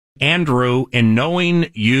Andrew, in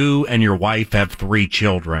knowing you and your wife have three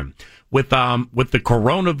children, with the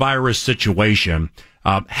coronavirus situation,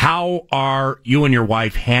 how are you and your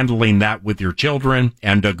wife handling that with your children?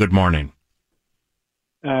 And good morning.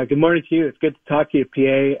 Good morning to you. It's good to talk to you,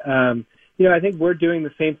 PA. I think we're doing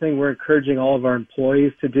the same thing we're encouraging all of our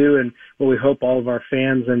employees to do, and what we hope all of our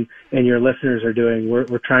fans and your listeners are doing.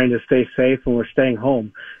 We're trying to stay safe, and we're staying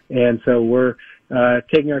home. And so we're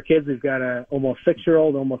taking our kids. We've got a almost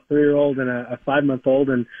 6-year-old, almost 3-year-old, and a 5-month-old,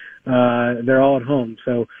 and they're all at home.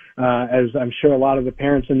 So as I'm sure a lot of the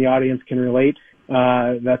parents in the audience can relate,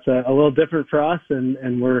 that's a little different for us,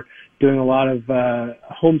 and we're doing a lot of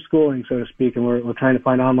homeschooling, so to speak, and we're trying to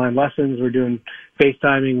find online lessons. We're doing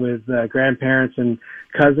FaceTiming with grandparents and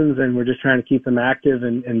cousins, and we're just trying to keep them active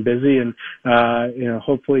and busy, and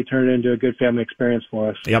hopefully turn it into a good family experience for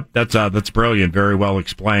us. Yep, that's brilliant, very well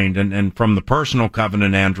explained. And from the personal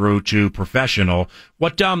covenant, Andrew, to professional,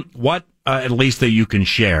 what at least that you can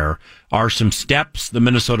share are some steps the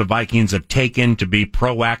Minnesota Vikings have taken to be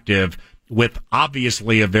proactive with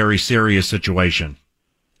obviously a very serious situation?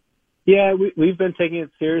 Yeah, we've been taking it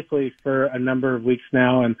seriously for a number of weeks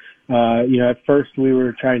now. And, at first we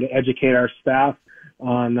were trying to educate our staff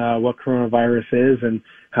on what coronavirus is and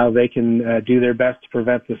how they can do their best to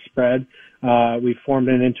prevent the spread. We formed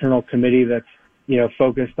an internal committee that's,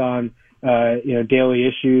 focused on, daily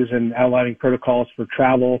issues and outlining protocols for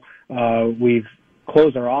travel. We've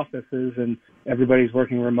closed our offices and everybody's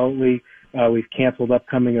working remotely. We've canceled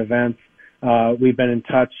upcoming events. We've been in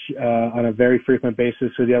touch on a very frequent basis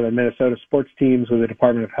with the other Minnesota sports teams, with the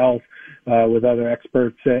Department of Health, with other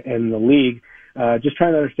experts in the league, just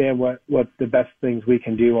trying to understand what the best things we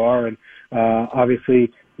can do are. And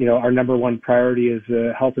obviously, our number one priority is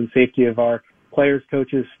the health and safety of our players,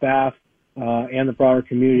 coaches, staff, and the broader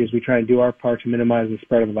community as we try and do our part to minimize the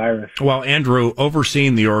spread of the virus. Well, Andrew,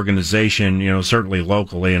 overseeing the organization, certainly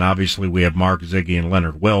locally, and obviously we have Mark Ziggy and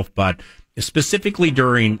Leonard Wilf, but specifically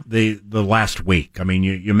during the last week, I mean,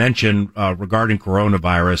 you mentioned regarding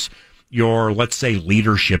coronavirus, your, let's say,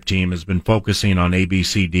 leadership team has been focusing on A, B,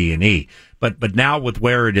 C, D, and E. But now with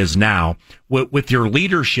where it is now, with your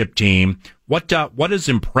leadership team, what has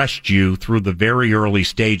impressed you through the very early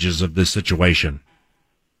stages of this situation?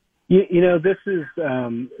 This is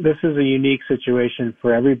a unique situation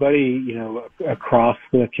for everybody, across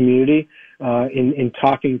the community. In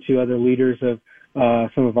talking to other leaders of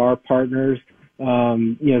some of our partners,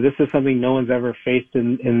 this is something no one's ever faced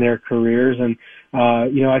in their careers. And,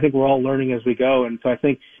 I think we're all learning as we go. And so I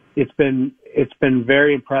think it's been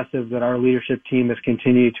very impressive that our leadership team has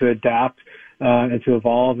continued to adapt, and to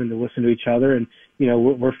evolve and to listen to each other. And,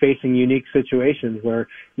 we're facing unique situations where,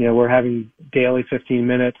 we're having daily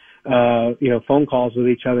 15-minute, phone calls with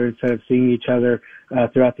each other instead of seeing each other,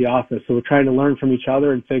 throughout the office. So we're trying to learn from each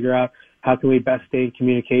other and figure out how can we best stay in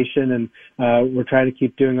communication, and we're trying to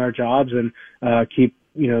keep doing our jobs and keep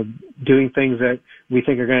doing things that we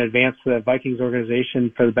think are going to advance the Vikings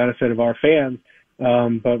organization for the benefit of our fans.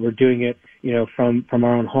 But we're doing it, from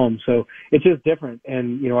our own home. So it's just different.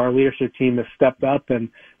 And, our leadership team has stepped up and,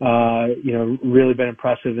 really been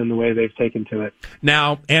impressive in the way they've taken to it.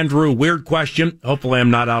 Now, Andrew, weird question. Hopefully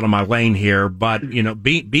I'm not out of my lane here, but,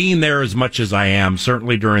 being there as much as I am,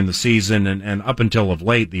 certainly during the season and up until of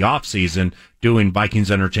late, the off season, doing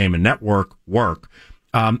Vikings Entertainment Network work,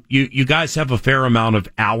 you guys have a fair amount of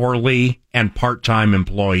hourly and part-time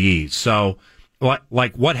employees. So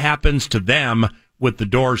what happens to them with the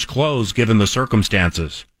doors closed, given the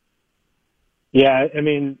circumstances? Yeah, I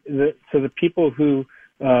mean, the people who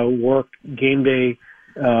work game day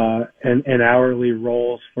and hourly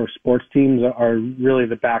roles for sports teams are really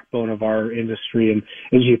the backbone of our industry. And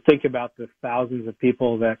as you think about the thousands of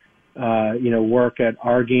people that work at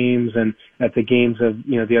our games and at the games of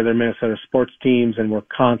the other Minnesota sports teams and work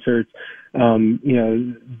concerts,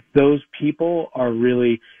 those people are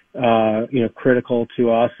really critical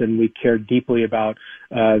to us, and we care deeply about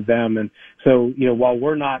them. And so, while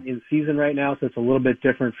we're not in season right now, so it's a little bit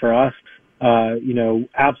different for us,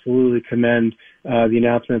 absolutely commend the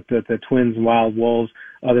announcement that the Twins and Wild Wolves,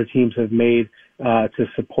 other teams have made to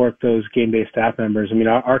support those game day staff members. I mean,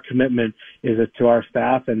 our commitment is to our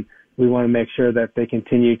staff, and we want to make sure that they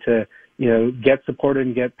continue to get supported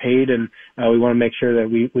and get paid, and we want to make sure that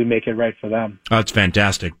we make it right for them. That's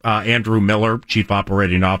fantastic. Andrew Miller, Chief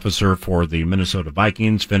Operating Officer for the Minnesota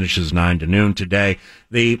Vikings, finishes 9 to noon today.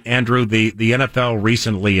 Andrew, the NFL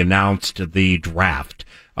recently announced the draft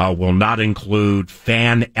will not include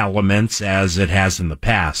fan elements as it has in the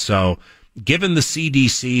past. So, given the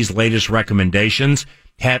CDC's latest recommendations,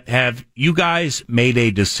 have you guys made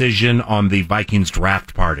a decision on the Vikings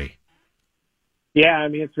draft party? Yeah, I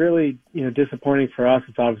mean, it's really, disappointing for us.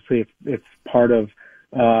 It's obviously, it's part of,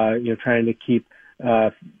 trying to keep,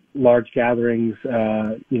 large gatherings,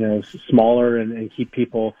 smaller and keep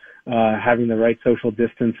people, having the right social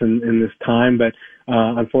distance in this time. But,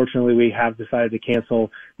 unfortunately, we have decided to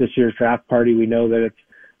cancel this year's draft party. We know that it's,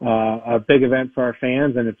 a big event for our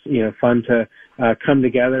fans, and it's, fun to, come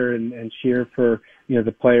together and cheer for,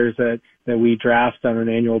 the players that we draft on an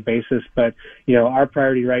annual basis. But, our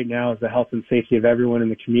priority right now is the health and safety of everyone in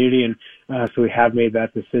the community. And, so we have made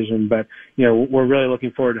that decision, but, we're really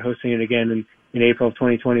looking forward to hosting it again in April of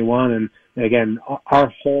 2021. And again,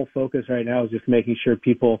 our whole focus right now is just making sure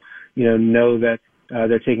people, know that,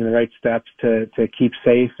 they're taking the right steps to keep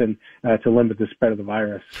safe and to limit the spread of the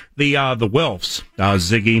virus. The Wilfs,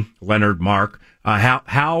 Ziggy, Leonard, Mark,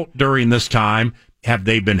 how during this time have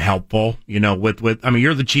they been helpful? I mean,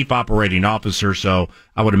 you're the chief operating officer, so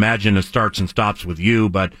I would imagine it starts and stops with you,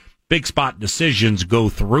 but big spot decisions go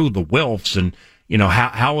through the Wilfs, and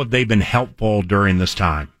how have they been helpful during this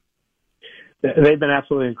time? They've been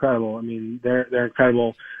absolutely incredible. I mean, they're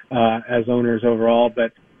incredible as owners overall,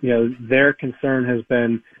 but their concern has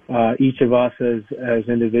been each of us as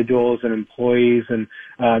individuals and employees, and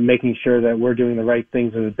making sure that we're doing the right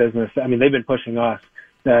things as a business. I mean, they've been pushing us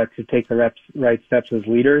to take the right steps as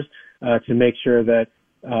leaders to make sure that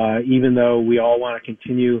even though we all want to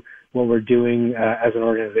continue what we're doing as an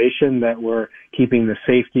organization, that we're keeping the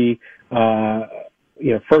safety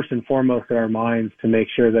first and foremost in our minds, to make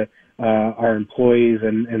sure that our employees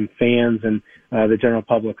and fans and the general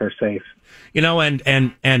public are safe.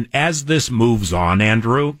 And as this moves on,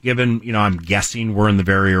 Andrew, given, I'm guessing we're in the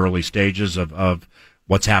very early stages of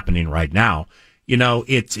what's happening right now,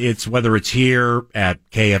 it's whether it's here at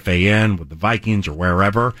KFAN with the Vikings or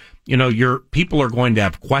wherever, your people are going to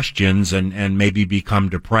have questions and maybe become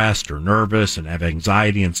depressed or nervous and have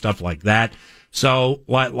anxiety and stuff like that. So,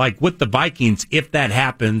 like with the Vikings, if that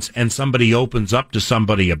happens and somebody opens up to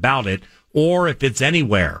somebody about it, or if it's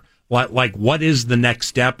anywhere, like what is the next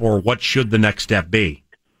step, or what should the next step be?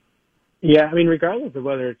 Yeah, I mean, regardless of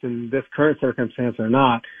whether it's in this current circumstance or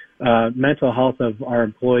not, mental health of our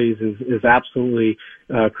employees is absolutely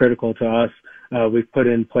critical to us. We've put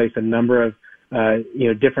in place a number of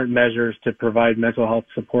different measures to provide mental health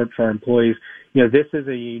support for our employees. This is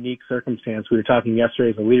a unique circumstance. We were talking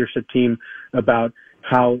yesterday as a leadership team about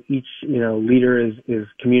how each, leader is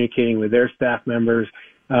communicating with their staff members.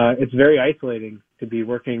 It's very isolating to be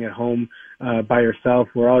working at home by yourself.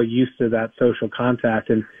 We're all used to that social contact.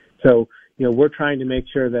 And so, we're trying to make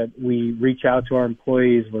sure that we reach out to our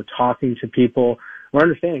employees. We're talking to people. We're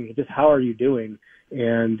understanding just how are you doing?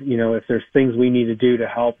 And, if there's things we need to do to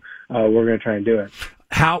help, we're going to try and do it.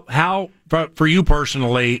 How for you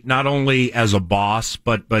personally, not only as a boss,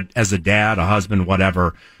 but as a dad, a husband,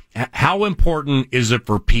 whatever, how important is it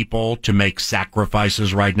for people to make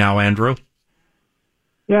sacrifices right now, Andrew?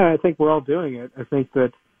 Yeah, I think we're all doing it. I think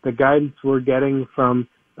that the guidance we're getting from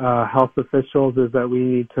health officials is that we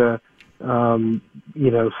need to,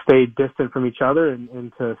 stay distant from each other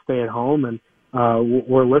and to stay at home. And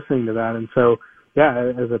we're listening to that. And so,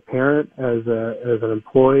 yeah, as a parent, as an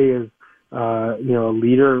employee, as a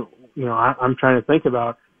leader, I'm trying to think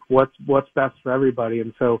about what's best for everybody.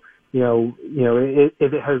 And so,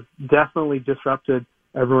 it has definitely disrupted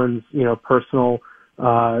everyone's, personal,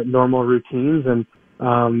 normal routines. And,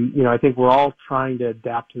 I think we're all trying to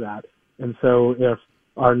adapt to that. And so if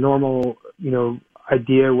our normal,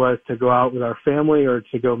 idea was to go out with our family or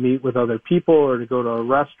to go meet with other people or to go to a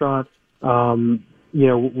restaurant, we're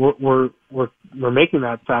making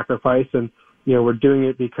that sacrifice, and, we're doing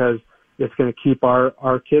it because it's going to keep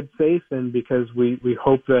our kids safe, and because we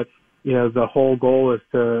hope that, the whole goal is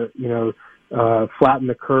to, flatten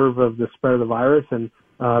the curve of the spread of the virus, and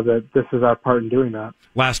that this is our part in doing that.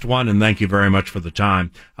 Last one, and thank you very much for the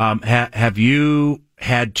time. Have you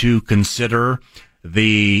had to consider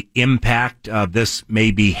the impact this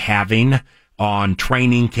may be having on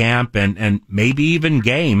training camp and maybe even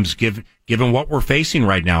games, given what we're facing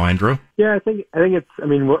right now, Andrew? Yeah, I think it's,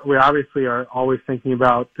 we obviously are always thinking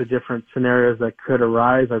about the different scenarios that could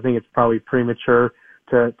arise. I think it's probably premature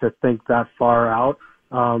to think that far out.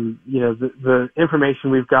 The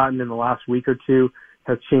information we've gotten in the last week or two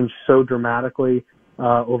has changed so dramatically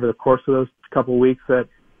over the course of those couple of weeks that,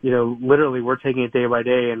 literally we're taking it day by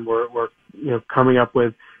day, and we're coming up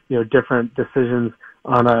with, different decisions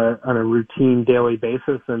on a routine daily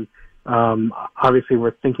basis. And obviously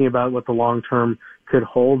we're thinking about what the long term could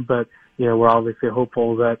hold, but, we're obviously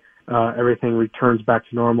hopeful that everything returns back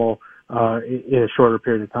to normal in a shorter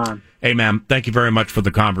period of time. Hey, ma'am, thank you very much for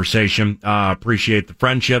the conversation. Appreciate the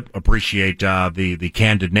friendship, appreciate the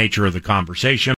candid nature of the conversation.